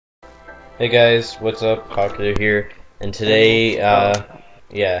Hey guys, what's up? Hawksville here, and today,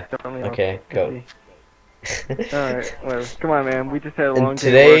 yeah, okay, go. Alright, whatever. Come on, man. We just had a And long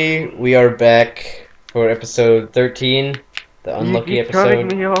day of work. today we are back for episode 13, the You unlucky keep cutting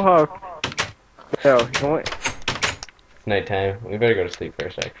episode. me off. No, you know what? It's nighttime. We better go to sleep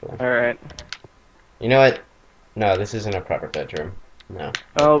first, actually. Alright. You know what? No, this isn't a proper bedroom. No,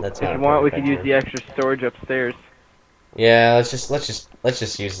 Oh, that's if not a you want, proper we could use bedroom. the extra storage upstairs. Yeah, let's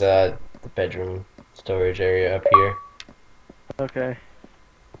just use the bedroom storage area up here. Okay.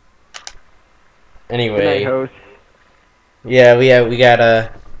 Good night, Anyway, host. yeah, we got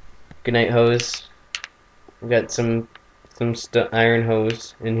a good night hose. We got some iron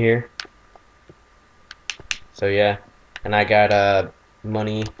hose in here. So yeah, and I got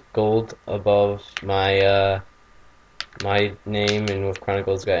money gold above my my name, and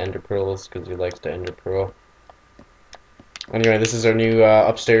Wolfchronicle's got ender pearls because he likes to ender pearl. Anyway, this is our new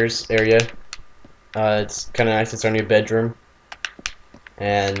upstairs area. It's kind of nice. It's our new bedroom,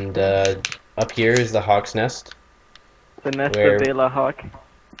 and up here is the hawk's nest. The nest Where, of Vela Hawk.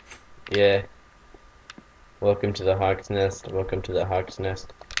 yeah. Welcome to the hawk's nest. Welcome to the hawk's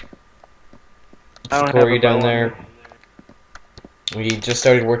nest. I don't have Corey a down bow on there. this. We just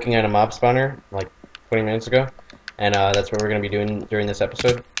started working on a mob spawner like 20 minutes ago, and that's what we're going to be doing during this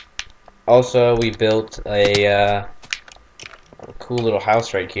episode. Also, we built a cool little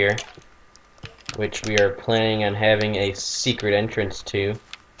house right here, which we are planning on having a secret entrance to.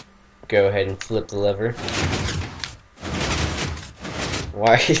 Go ahead and flip the lever.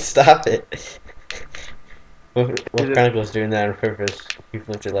 Why stop it? Wolfchronicle's doing that on purpose. He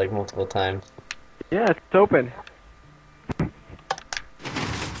flipped it like multiple times. Yeah, it's open.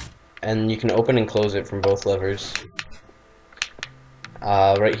 And you can open and close it from both levers.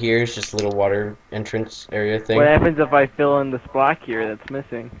 Right here is just a little water entrance area thing. What happens if I fill in this block here that's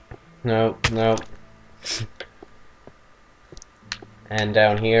missing? No, no. And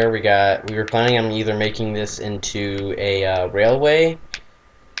down here we were planning on either making this into a railway,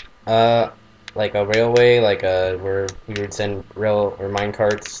 like where we would send rail or mine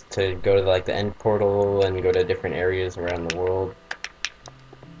carts to go to like the end portal and go to different areas around the world,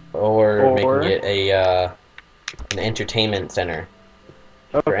 or making it an entertainment center.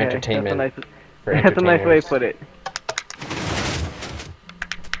 Okay, For entertainment. That's a nice way to put it.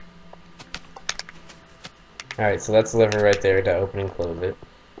 Alright, so that's the lever right there to open and close it.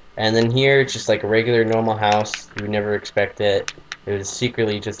 And then here, it's just like a regular normal house. You would never expect it. It was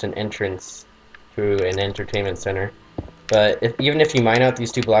secretly just an entrance to an entertainment center. But even if you mine out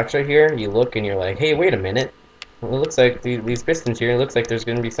these two blocks right here, you look and you're like, hey, wait a minute. Well, it looks like these pistons here, it looks like there's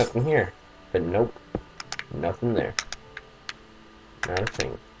going to be something here. But nope. Nothing there. Not a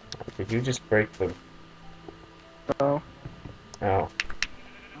thing. Did you just break the... Oh. Oh.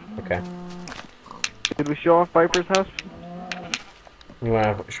 Okay. Did we show off Viper's house? You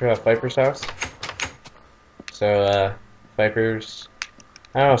want to show off Viper's house? So, Viper's...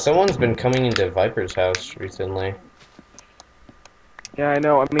 I don't know, someone's been coming into Viper's house recently. Yeah, I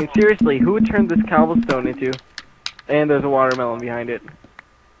know. I mean, seriously, who would turn this cobblestone into? And there's a watermelon behind it.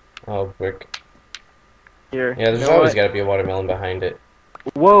 Oh, brick. Here. Yeah, there's always got to be a watermelon behind it.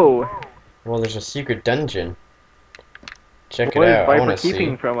 Whoa! Well, there's a secret dungeon. Check What it is out. I Viper want to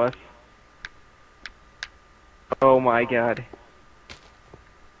keeping see. from us? Oh my god.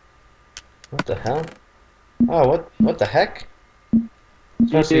 What the hell? Oh, what the heck? It's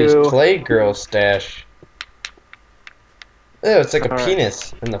supposed to Ew. use Playgirl stash. Ew, it's like a Alright.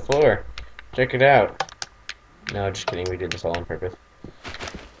 penis in the floor. Check it out. No, just kidding. We did this all on purpose.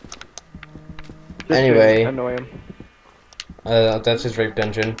 Just Anyway. to annoy him. That's his rape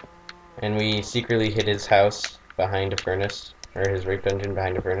dungeon. And we secretly hid his house behind a furnace. Or his rape dungeon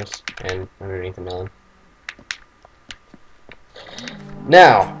behind a furnace. And underneath a melon.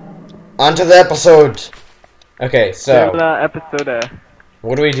 Now, onto the episode! Okay, so... Episode,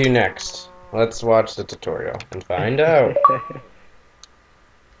 what do we do next? Let's watch the tutorial and find out.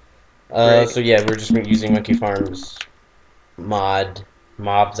 So yeah, we're just using Monkeyfarm's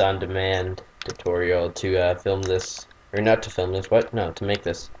Mobs on Demand tutorial to film this. Or not to film this, what? No, to make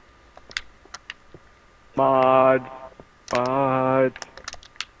this. Mod.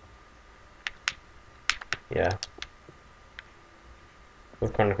 Yeah.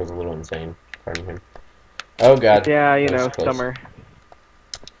 Wolfchronicle's a little insane. Pardon him. Oh god. Yeah, you That was know, close. summer.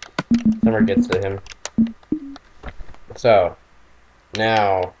 Summer gets to him. So,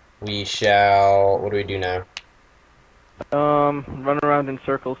 now we shall... What do we do now? Run around in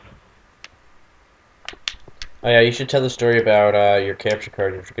circles. Oh yeah, you should tell the story about your capture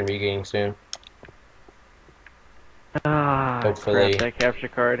card which you're going to be getting soon. Ah, Hopefully. crap, that capture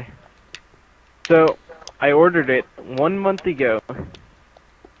card. So, I ordered it 1 month ago,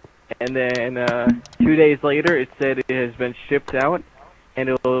 and then 2 days later it said it has been shipped out, and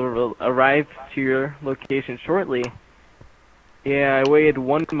it will arrive to your location shortly. Yeah, I waited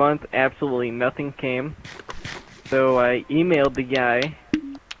 1 month, absolutely nothing came. So I emailed the guy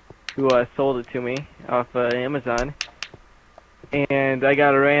who sold it to me off Amazon, and I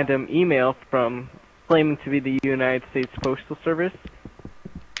got a random email from claiming to be the United States Postal Service,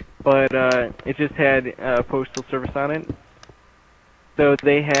 but it just had Postal Service on it. So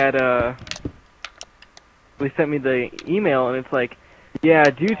they sent me the email, and it's like, yeah,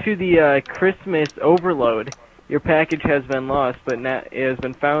 due to the Christmas overload, your package has been lost, but now it has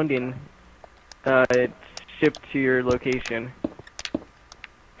been found in it's shipped to your location.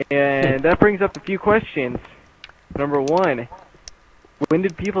 And that brings up a few questions. Number one, when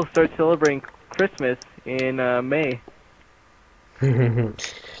did people start celebrating Christmas in May? 2,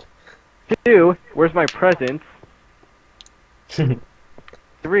 where's my presents?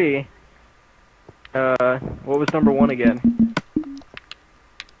 3, what was number 1 again?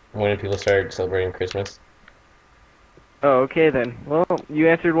 When did people start celebrating Christmas? Oh, okay then. Well, you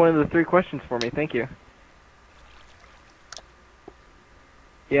answered one of the 3 questions for me. Thank you.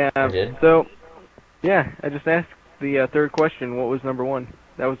 Yeah. I did? So, yeah, I just asked the 3rd question. What was number 1?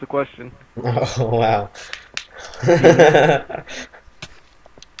 That was the question. Oh, wow.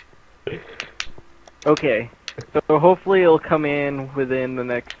 Okay. So hopefully it'll come in within the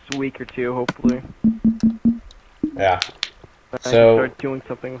next week or 2. Hopefully. Yeah. I can So. start doing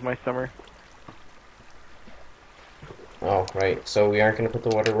something with my summer. Oh, right. So we aren't going to put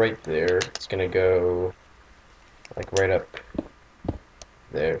the water right there. It's going to go, like, right up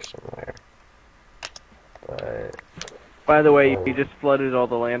there somewhere. But... By the way, you just flooded all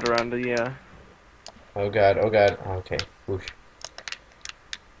the land around the, Oh god, oh god. Okay. Whoosh.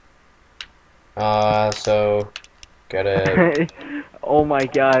 So... Gotta... Oh my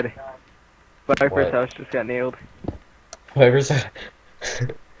god. Viper's What? house just got nailed. Whoever's that?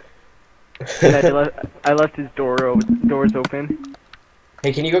 And I left his doors open.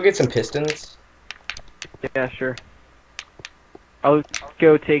 Hey, can you go get some pistons? Yeah, sure. I'll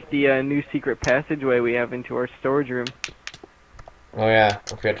go take the new secret passageway we have into our storage room. Oh yeah, I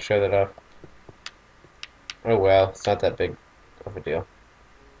forgot to show that off. Oh well, it's not that big of a deal.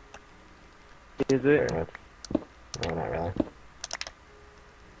 Is Very it? much. No, not really.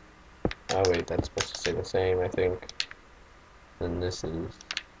 Oh wait, that's supposed to stay the same, I think. Then this is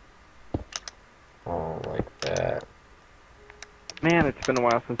all like that. Man, it's been a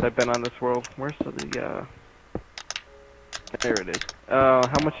while since I've been on this world. Where's the, there it is. How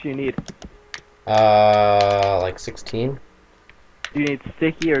much do you need? Like 16? Do you need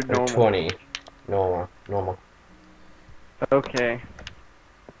sticky or Or normal? 20. Normal. Okay.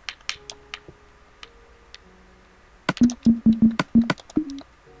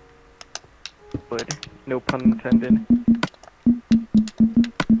 Wood. No pun intended.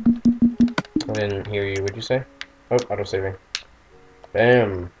 I didn't hear you, what'd you say? Oh, auto-saving.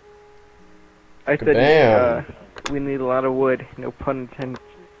 Bam! I said, Bam! we need a lot of wood. No pun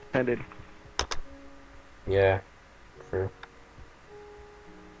intended. Yeah, true.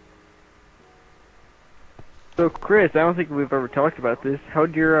 So, Chris, I don't think we've ever talked about this.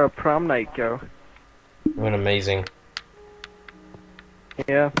 How'd your prom night go? It went amazing.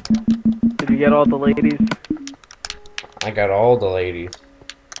 Yeah. Did you get all the ladies? I got all the ladies.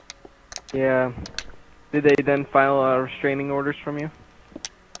 Yeah. Did they then file restraining orders from you?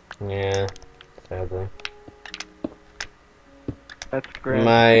 Yeah, sadly. That's great.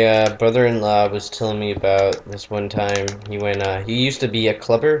 My brother-in-law was telling me about this one time. He went. He used to be a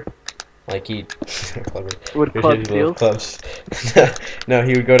clubber, like he clubber. Would club steals? Clubs. No,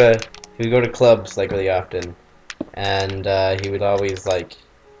 he would go to clubs like really often, and he would always like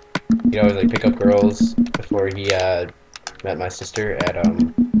pick up girls before he met my sister at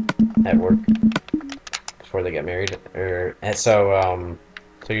work before they got married. So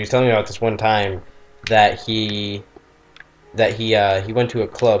he was telling me about this one time that he went to a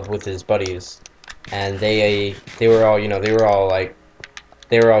club with his buddies, and they were all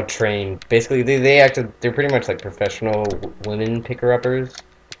trained. Basically, they're pretty much like professional women picker-uppers,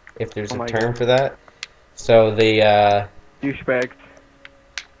 if there's a term for that. So they douchebags.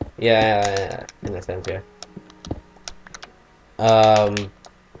 Yeah, in a sense, yeah.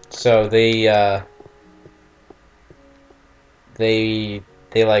 So they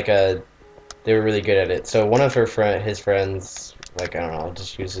were really good at it. So one of his friends, like, I don't know, I'll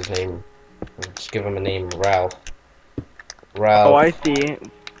just use his name, just give him a name, Ralph. Oh, I see.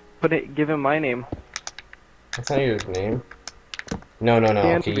 Give him my name. That's not your name. No, no,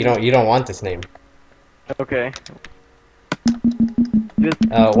 no. Okay, you don't want this name. Okay. Just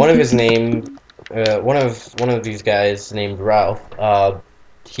One of his name, one of these guys named Ralph.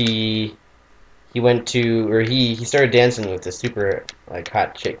 He he went to, or he started dancing with this super like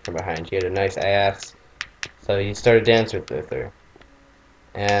hot chick from behind. She had a nice ass, so he started dancing with her,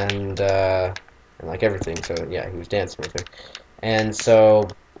 and like everything. So yeah, he was dancing with her, and so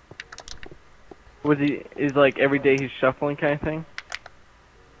is like every day he's shuffling kind of thing?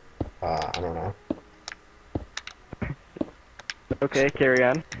 I don't know. Okay, carry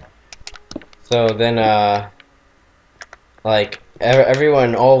on. So then like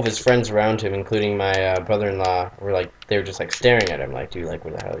everyone, all of his friends around him, including my brother-in-law, were like they were just like staring at him, like, dude, like,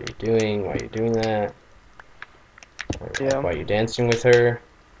 what the hell are you doing? Why are you doing that? Or, like, Yeah. why are you dancing with her?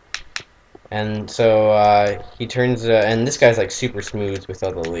 And so he turns, and this guy's like super smooth with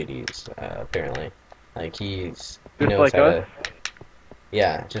other ladies, apparently. Like he Just knows like how us? to,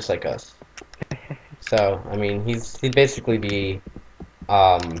 yeah, just like us. So I mean, he'd basically be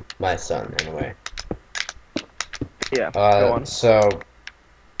my son in a way. Yeah, go Uh, on. so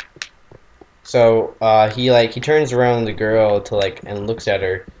he turns around the girl to like and looks at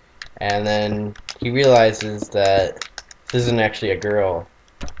her, and then he realizes that this isn't actually a girl,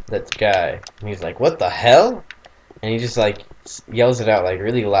 that's a guy. And he's like, "What the hell?" And he just like yells it out like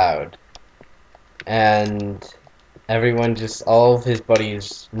really loud, and everyone just all of his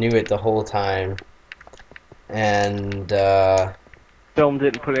buddies knew it the whole time, and Filmed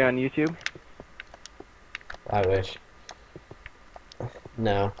it and put it on YouTube? I wish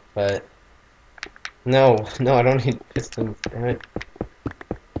no, but no, no, I don't need pistons. Damn it.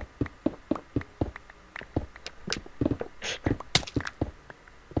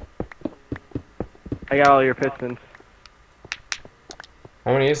 I got all your pistons.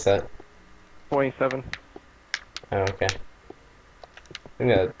 How many is that? 27. Oh, okay. I think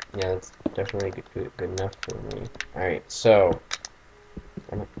that, yeah, that's definitely good enough for me. Alright, so.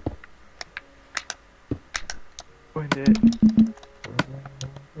 Wind it.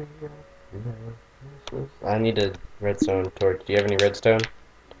 I need a redstone torch. Do you have any redstone?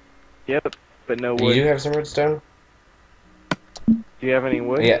 Yep, but no You do wood. have some redstone? Do you have any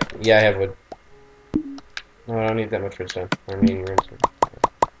wood? Yeah, yeah, I have wood. No, I don't need that much redstone. I don't need any redstone.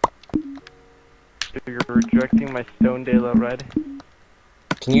 You're rejecting my stone de la red.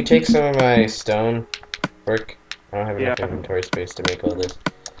 Can you take some of my stone work? I don't have Yeah. enough inventory space to make all this.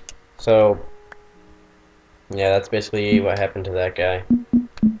 So, yeah, that's basically what happened to that guy.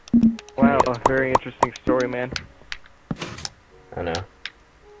 Wow, Yeah. very interesting story, man. I know.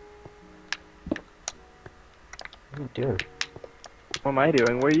 What are you doing? What am I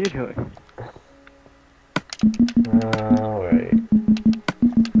doing? What are you doing? Alright.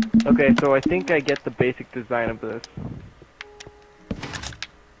 Okay, so I think I get the basic design of this.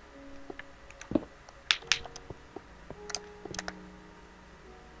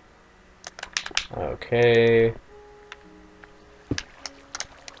 Okay.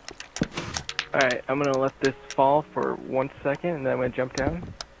 Alright, I'm gonna let this fall for 1 second and then I'm gonna jump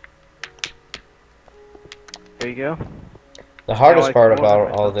down. There you go. The hardest I part can order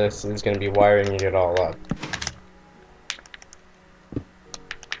about all myself. this is going to be wiring it all up.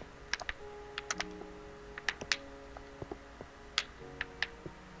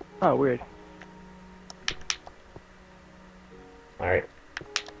 Oh, weird. Alright.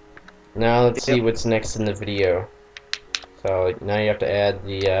 Now let's see Yep. what's next in the video. So now you have to add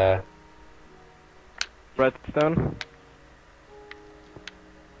the Redstone?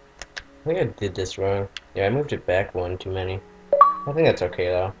 I think I did this wrong. Yeah, I moved it back one too many. I think that's okay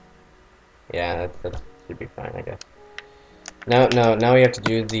though. Yeah, that should be fine, I guess. Now we have to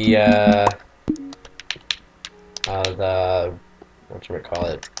do the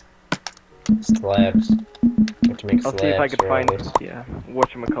whatchamacallit, slabs. We have to make I'll see if I slabs can for all find, this. yeah,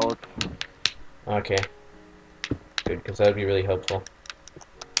 whatchamacallit. Okay. Good, because that would be really helpful.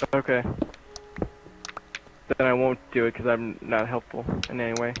 Okay. Then I won't do it because I'm not helpful in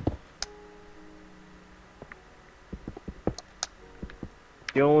any way.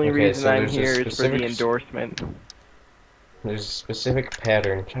 The only Okay, reason so I'm there's a here is for the specific endorsement. There's a specific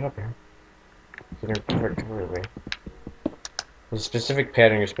pattern. Shut up, Aaron. You're gonna cover me. There's a specific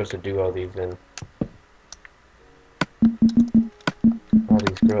pattern you're supposed to do all these in. All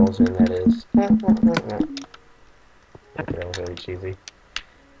these girls in, that is. That was really cheesy.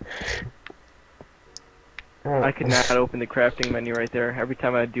 I could not open the crafting menu right there. Every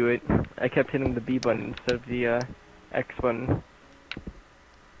time I do it, I kept hitting the B button instead of the X button.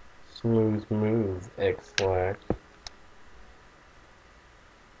 Smooth move, X-Flash.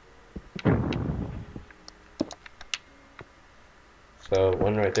 So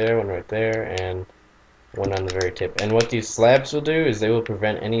one right there, and one on the very tip. And what these slabs will do is they will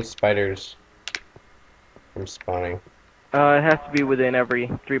prevent any spiders from spawning. It has to be within every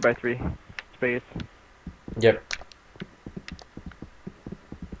 3x3 space. Yep.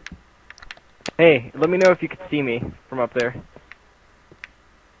 Hey, let me know if you can see me from up there.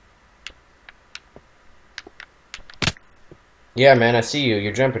 Yeah, man, I see you.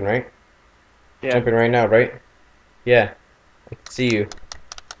 You're jumping, right? Yeah. Jumping right now, right? Yeah. I can see you.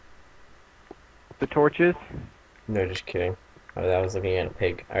 The torches? No, just kidding. Oh, I was looking at a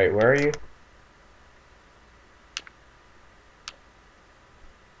pig. Alright, where are you?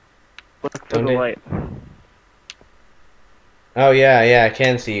 Look for the light. Oh, yeah, I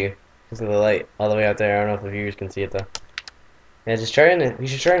can see you. Because of the light all the way out there. I don't know if the viewers can see it, though. Yeah, we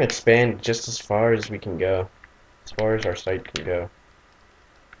should try and expand just as far as we can go. As far as our site can go.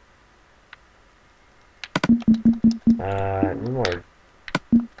 Need more.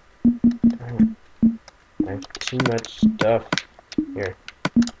 I have too much stuff. Here.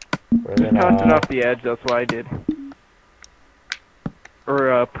 Just toss it off the edge, that's what I did.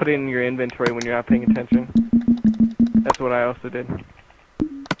 Or put it in your inventory when you're not paying attention. That's what I also did.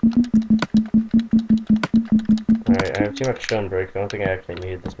 Alright, I have too much stone bricks. I don't think I actually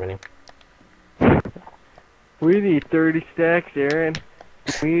needed this many. We need 30 stacks, Aaron.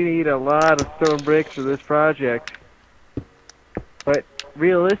 We need a lot of stone bricks for this project. But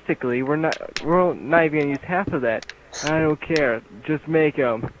realistically, we're not even gonna use half of that. I don't care. Just make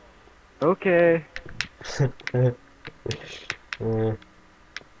them. Okay.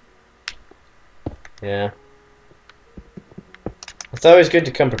 Yeah. It's always good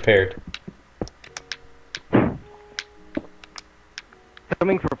to come prepared.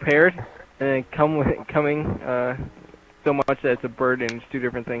 Coming prepared, and then coming so much that it's a burden. It's two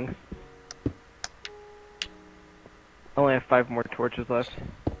different things. I only have 5 more torches left.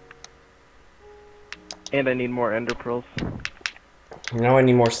 And I need more ender pearls. Now I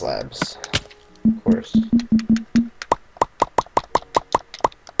need more slabs. Of course.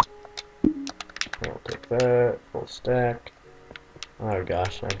 I'll take that. Full stack. Oh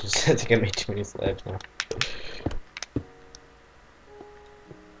gosh, I think I made too many slabs now.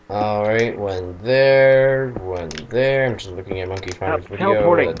 Alright, one there, one there. I'm just looking at Monkeyfarm's video.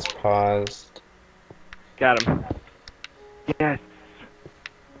 Teleporting. That's paused. Got him. Yes.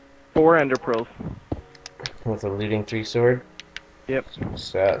 4 ender pearls. With a leading 3 sword. Yep.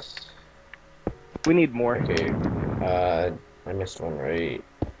 Success. We need more. Okay. I missed one right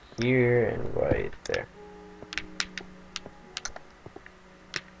here and right there.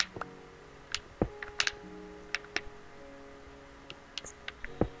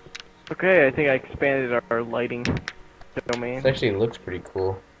 Okay, I think I expanded our lighting domain. This actually looks pretty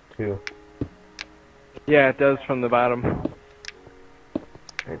cool, too. Yeah, it does from the bottom.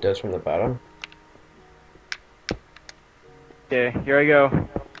 It does from the bottom. Okay, here I go.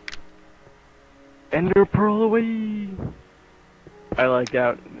 Ender pearl away! I lucked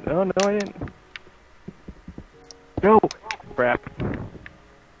out. Oh, no, I didn't. No! Crap.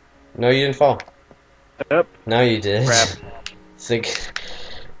 No, you didn't fall. Up. Now you did. Crap. It's like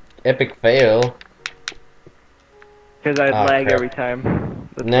epic fail. Because I'd lag crap. every time.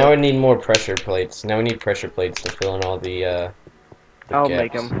 Now I need more pressure plates. Now we need pressure plates to fill in all the I'll gaps.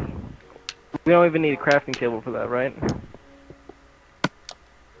 make them. We don't even need a crafting table for that, right?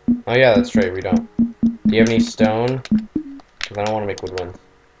 Oh yeah, that's right, we don't. Do you have any stone? Because I don't want to make wood ones.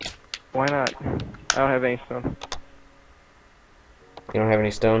 Why not? I don't have any stone. You don't have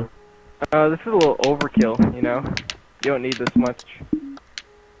any stone? This is a little overkill, you know? You don't need this much.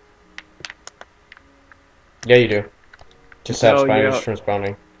 Yeah, you do. Just stop No, you spiders don't. from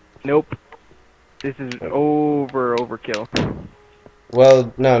spawning. Nope. This is overkill.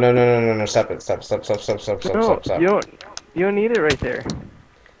 Well, no, stop it. Stop, No, you don't need it right there.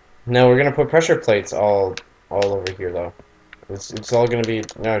 No, we're gonna put pressure plates all over here though. It's all gonna be,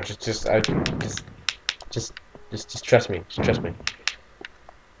 no, just trust me. Just trust me.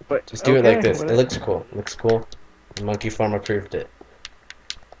 But Just do it like this. whatever. It looks cool. It looks cool. Monkeyfarm approved it.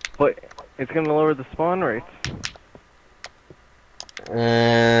 But it's gonna lower the spawn rates.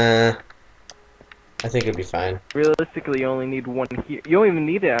 I think it'd be fine. Realistically, you only need one here. You don't even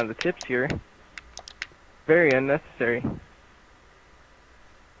need it on the tips here. Very unnecessary.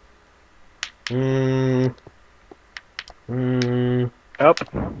 Up.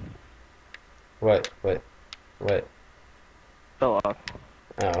 What? Fell off.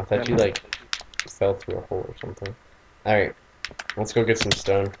 Oh, I thought you like fell through a hole or something. Alright, let's go get some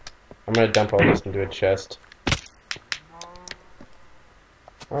stone. I'm gonna dump all this into a chest.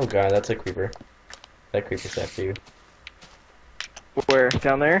 Oh god, that's a creeper. That creeper's after you. Where?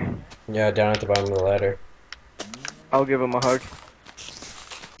 Down there? Yeah, down at the bottom of the ladder. I'll give him a hug.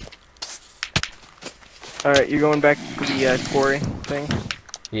 Alright, you're going back to the quarry thing?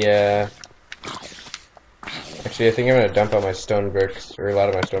 Yeah. Actually, I think I'm gonna dump all my stone bricks, or a lot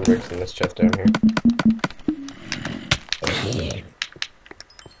of my stone bricks in this chest down here.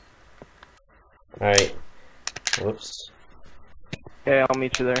 Alright. Whoops. Okay, I'll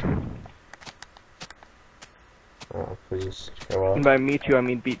meet you there. Oh, please. Go off. And by meet you, I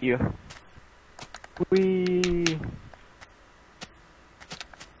mean beat you. Whee!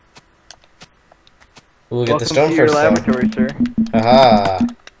 We'll get Welcome the stone to your first, laboratory, sir. Haha.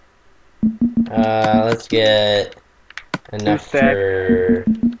 Let's get enough 2 stacks. for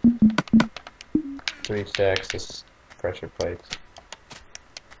 3 stacks of pressure plates.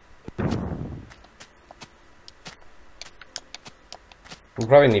 We'll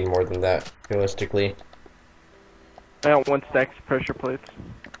probably need more than that, realistically. I got 1 stack of pressure plates.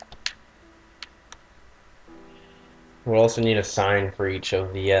 We'll also need a sign for each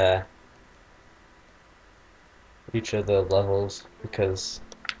of the levels, because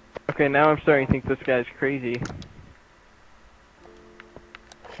Okay, now I'm starting to think this guy's crazy.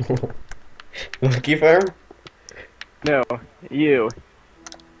 Monkeyfarm? No, you.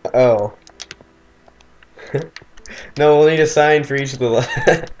 Oh. No, we'll need a sign for each of the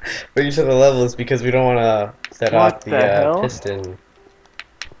for each of the levels, because we don't want to set What off the the hell? piston.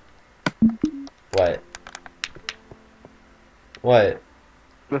 What? What?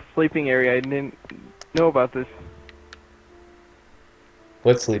 The sleeping area, I didn't know about this.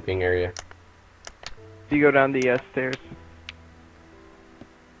 What sleeping area? You go down the stairs.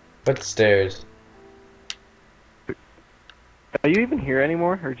 What stairs? Are you even here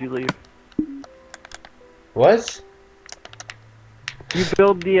anymore, or did you leave? What? You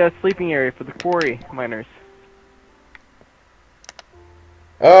build the sleeping area for the quarry miners.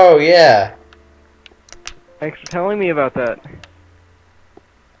 Oh, yeah. Thanks for telling me about that.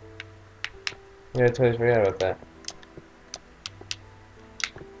 Yeah, I totally forgot about that.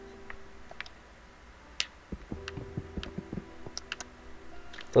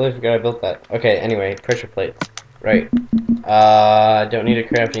 Totally forgot I built that. Okay, anyway, pressure plates. Right. Don't need a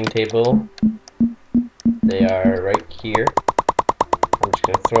crafting table. They are right here. I'm just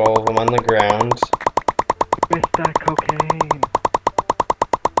gonna throw all of them on the ground. Mr. Cocaine.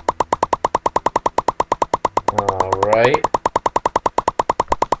 Alright.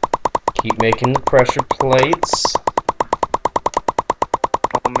 Keep making the pressure plates.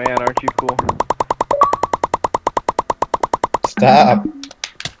 Oh man, aren't you cool? Stop.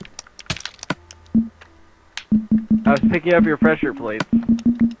 I was picking up your pressure plates.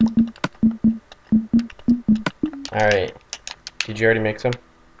 Alright. Did you already make some?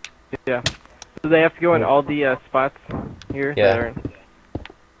 Yeah. So they have to go in all the spots here Yeah. that are...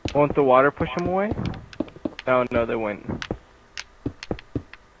 Won't the water push them away? Oh no, they wouldn't.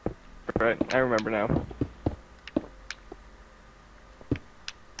 Right, I remember now.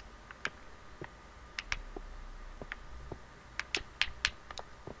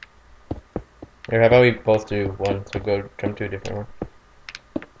 Or how about we both do one, so come to a different one.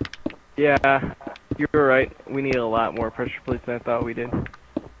 Yeah, you're right. We need a lot more pressure plates than I thought we did.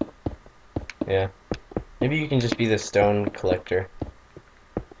 Yeah. Maybe you can just be the stone collector.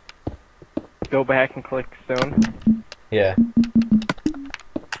 Go back and collect stone. Yeah.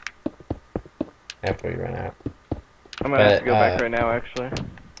 After we run out. I'm gonna have to go back right now, actually.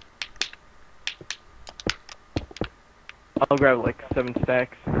 I'll grab like 7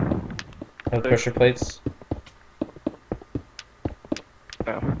 stacks. Of pressure plates?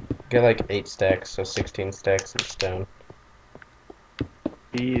 Oh. Get like 8 stacks, so 16 stacks of stone.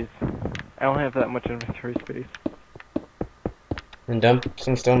 Jeez. I don't have that much inventory space. And dump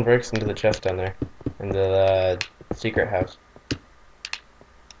some stone bricks into the chest down there. Into the secret house.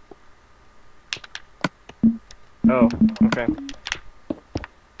 Oh, okay.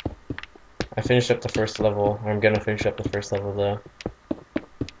 I finished up the first level. I'm gonna finish up the first level though.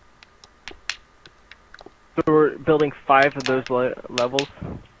 So we're building 5 of those levels?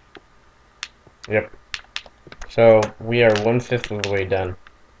 Yep. So we are 1/5 of the way done.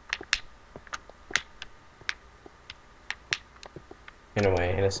 In a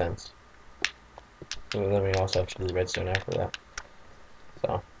way, in a sense. So then we also have to do the redstone after that.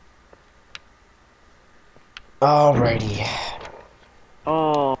 So. Alrighty.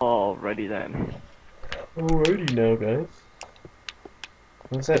 Alrighty then. Alrighty now, guys.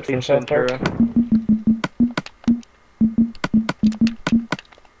 What's that from Ace South Park? Ventura.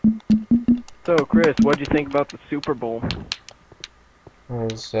 So, Chris, what'd you think about the Super Bowl? It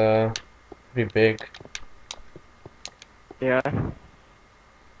was, pretty big. Yeah?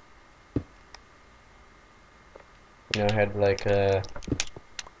 You know, I had like a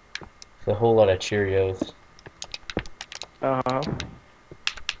whole lot of Cheerios. Uh-huh.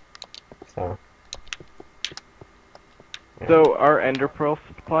 So. Yeah. So our ender pearl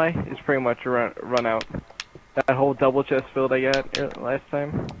supply is pretty much run out. That whole double chest filled I got last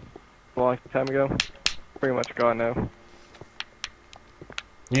time, a long time ago, pretty much gone now.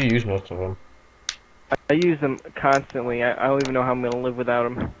 You use most of them. I use them constantly. I don't even know how I'm gonna live without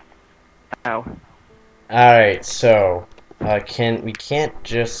them. Ow. Alright, so we can't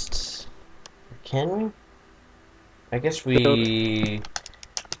just, can we? I guess we,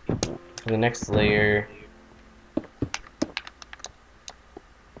 for the next layer,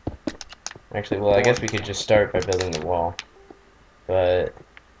 actually, well, I guess we could just start by building the wall, but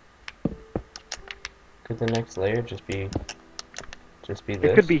could the next layer just be this?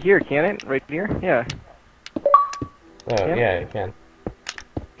 It could be here, can it? Right here? Yeah. Oh, Can yeah, it can.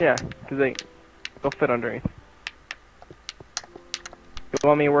 Yeah, because they'll fit underneath. You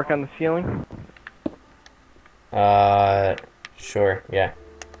want me to work on the ceiling? Sure, yeah.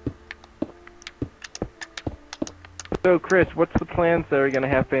 So, Chris, what's the plans that are gonna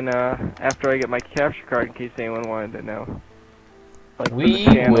happen after I get my capture card? In case anyone wanted to know. Like for the We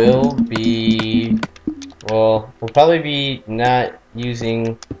channel. will be, well, we'll probably be not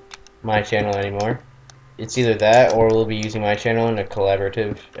using my channel anymore. It's either that or we'll be using my channel in a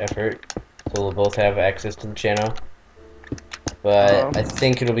collaborative effort, so we'll both have access to the channel. But I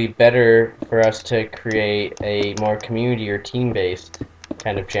think it'll be better for us to create a more community or team-based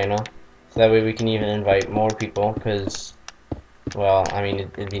kind of channel, so that way we can even invite more people, because, well, I mean,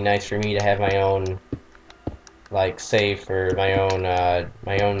 it'd be nice for me to have my own, like, save for my own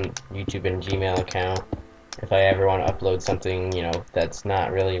YouTube and Gmail account, if I ever want to upload something, you know, that's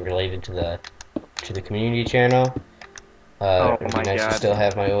not really related to the community channel. Oh It'd my be nice to God. still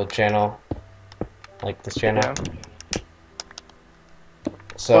have my old channel, like this channel. Yeah.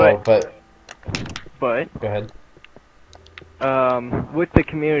 So, but go ahead. With the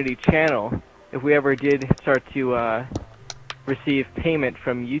community channel, if we ever did start to receive payment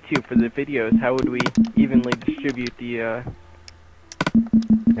from YouTube for the videos, how would we evenly distribute the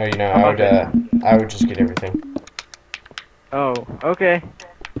Oh, you know, I would just get everything. Oh, okay.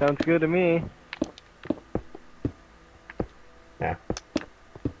 Sounds good to me. Yeah.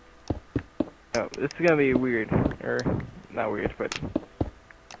 Oh, this is gonna be weird. Or, not weird, but...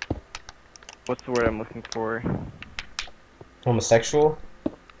 What's the word I'm looking for? Homosexual?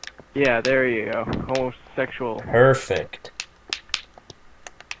 Yeah, there you go. Homosexual. Perfect.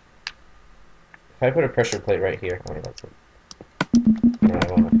 If I put a pressure plate right here, oh, that's it. No,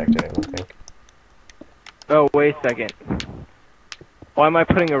 it won't affect it, I don't think. Oh, wait a second. Why am I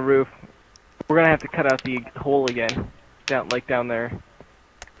putting a roof? We're gonna have to cut out the hole again. Down there.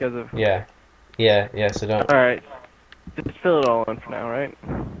 Because of... Yeah, so don't... Alright. Just fill it all in for now, right?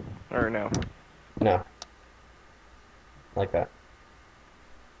 Or no? No. Like that.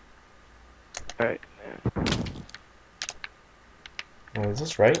 Alright. Oh, is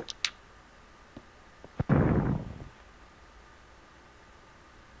this right? I'm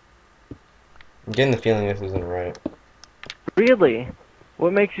getting the feeling this isn't right. Really?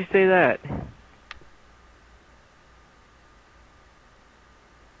 What makes you say that?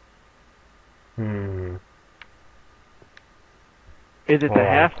 Is it the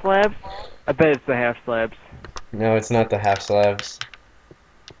half slabs? I bet it's the half slabs. No, it's not the half slabs.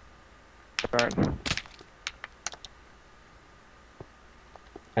 Darn.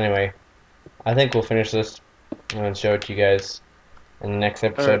 Anyway, I think we'll finish this and show it to you guys in the next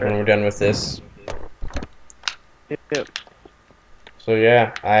episode when we're done with this. Yep. So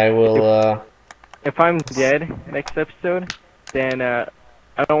yeah, I will, If I'm dead next episode, then I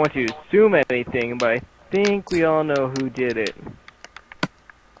don't want you to assume anything, but I think we all know who did it.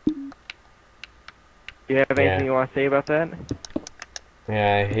 Do you have anything you want to say about that?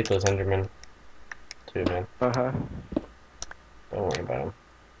 Yeah, I hate those Endermen too, man. Uh-huh. Don't worry about them.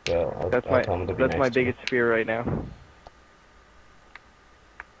 Well, I'll That's tell them to be that's nice my to you. biggest fear right now.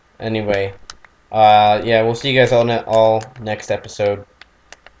 Anyway, yeah, we'll see you guys all next episode.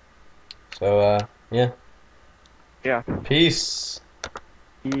 So, yeah. Yeah. Peace.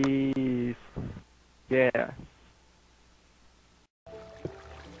 Peace. Yeah.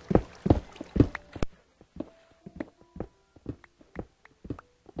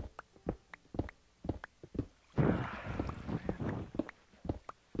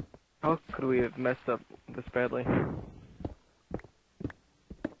 How could we have messed up this badly?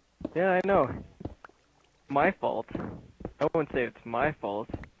 Yeah, I know. My fault. I wouldn't say it's my fault.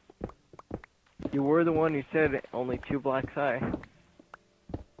 You were the one who said only 2 blocks high.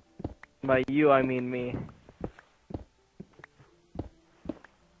 By you, I mean me.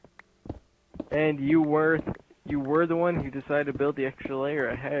 And you were the one who decided to build the extra layer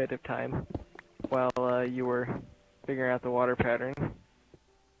ahead of time while you were figuring out the water pattern.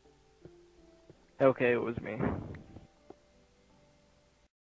 Okay, it was me.